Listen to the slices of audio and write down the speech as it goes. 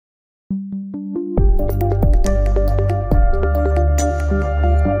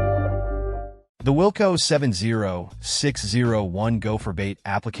The Wilco 70601 Gopher bait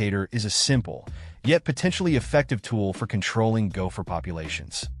applicator is a simple, yet potentially effective tool for controlling gopher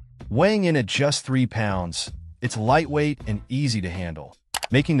populations. Weighing in at just 3 pounds, it's lightweight and easy to handle,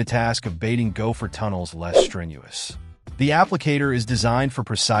 making the task of baiting gopher tunnels less strenuous. The applicator is designed for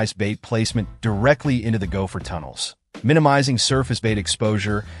precise bait placement directly into the gopher tunnels, minimizing surface bait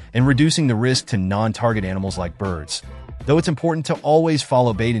exposure and reducing the risk to non-target animals like birds, though it's important to always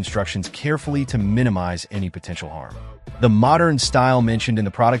follow bait instructions carefully to minimize any potential harm. The modern style mentioned in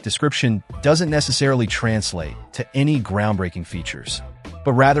the product description doesn't necessarily translate to any groundbreaking features,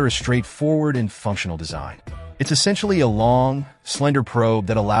 but rather a straightforward and functional design. It's essentially a long, slender probe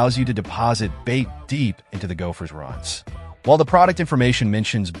that allows you to deposit bait deep into the gopher's runs. While the product information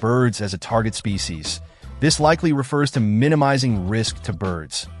mentions birds as a target species, this likely refers to minimizing risk to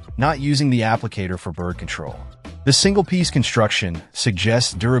birds, not using the applicator for bird control. The single-piece construction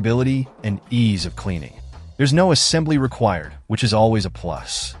suggests durability and ease of cleaning. There's no assembly required, which is always a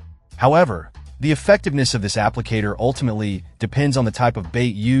plus. However, the effectiveness of this applicator ultimately depends on the type of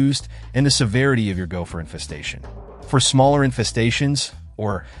bait used and the severity of your gopher infestation. For smaller infestations,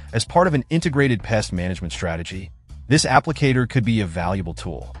 or as part of an integrated pest management strategy, this applicator could be a valuable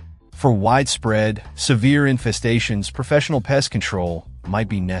tool. For widespread, severe infestations, professional pest control might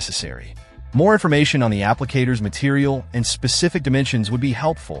be necessary. More information on the applicator's material and specific dimensions would be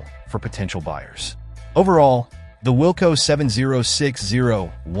helpful for potential buyers. Overall, the Wilco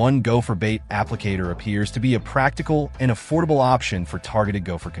 70601 Gopher bait applicator appears to be a practical and affordable option for targeted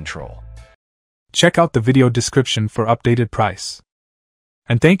gopher control. Check out the video description for updated price.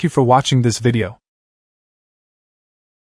 And thank you for watching this video.